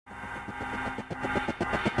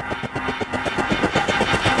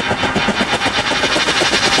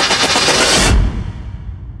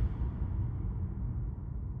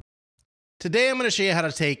Today I'm going to show you how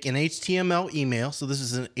to take an HTML email. So this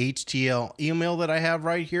is an HTML email that I have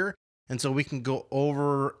right here. And so we can go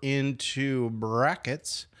over into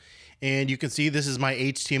brackets and you can see this is my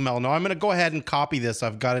HTML. Now I'm going to go ahead and copy this.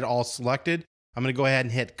 I've got it all selected. I'm going to go ahead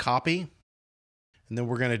and hit copy. And then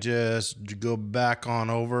we're going to just go back on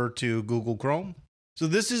over to Google Chrome. So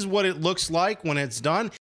this is what it looks like when it's done.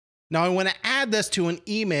 Now I want to add this to an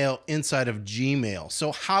email inside of Gmail.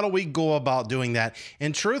 So how do we go about doing that?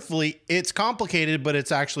 And truthfully, it's complicated, but it's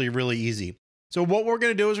actually really easy. So what we're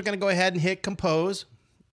going to do is we're going to go ahead and hit compose.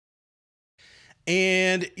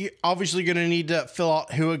 And you're obviously going to need to fill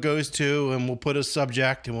out who it goes to, and we'll put a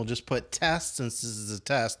subject and we'll just put test since this is a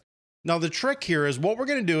test. Now the trick here is what we're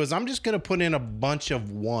going to do is I'm just going to put in a bunch of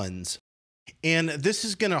ones. And this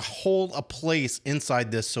is going to hold a place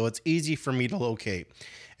inside this so it's easy for me to locate.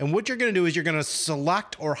 And what you're going to do is you're going to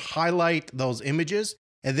select or highlight those images,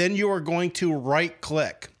 and then you are going to right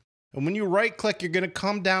click. And when you right click, you're going to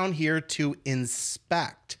come down here to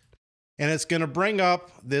inspect. And it's going to bring up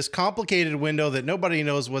this complicated window that nobody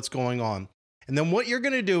knows what's going on. And then what you're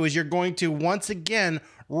going to do is you're going to once again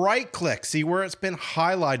right click. See where it's been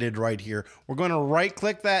highlighted right here. We're going to right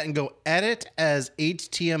click that and go edit as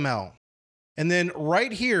HTML. And then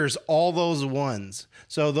right here's all those ones.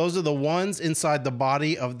 So those are the ones inside the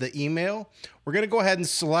body of the email. We're going to go ahead and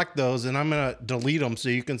select those, and I'm going to delete them so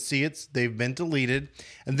you can see they've been deleted.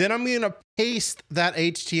 And then I'm going to paste that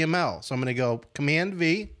HTML. So I'm going to go Command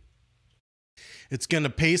V. It's going to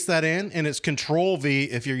paste that in, and it's Control V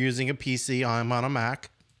if you're using a PC. I'm on a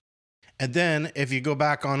Mac. And then if you go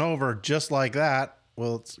back on over just like that,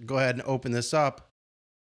 well, let's go ahead and open this up.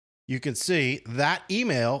 You can see that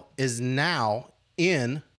email is now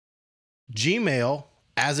in Gmail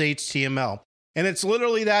as HTML. And it's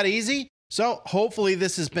literally that easy. So hopefully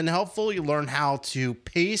this has been helpful. You learn how to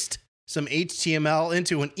paste some HTML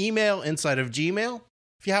into an email inside of Gmail.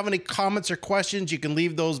 If you have any comments or questions, you can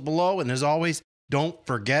leave those below. And as always, don't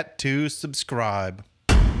forget to subscribe.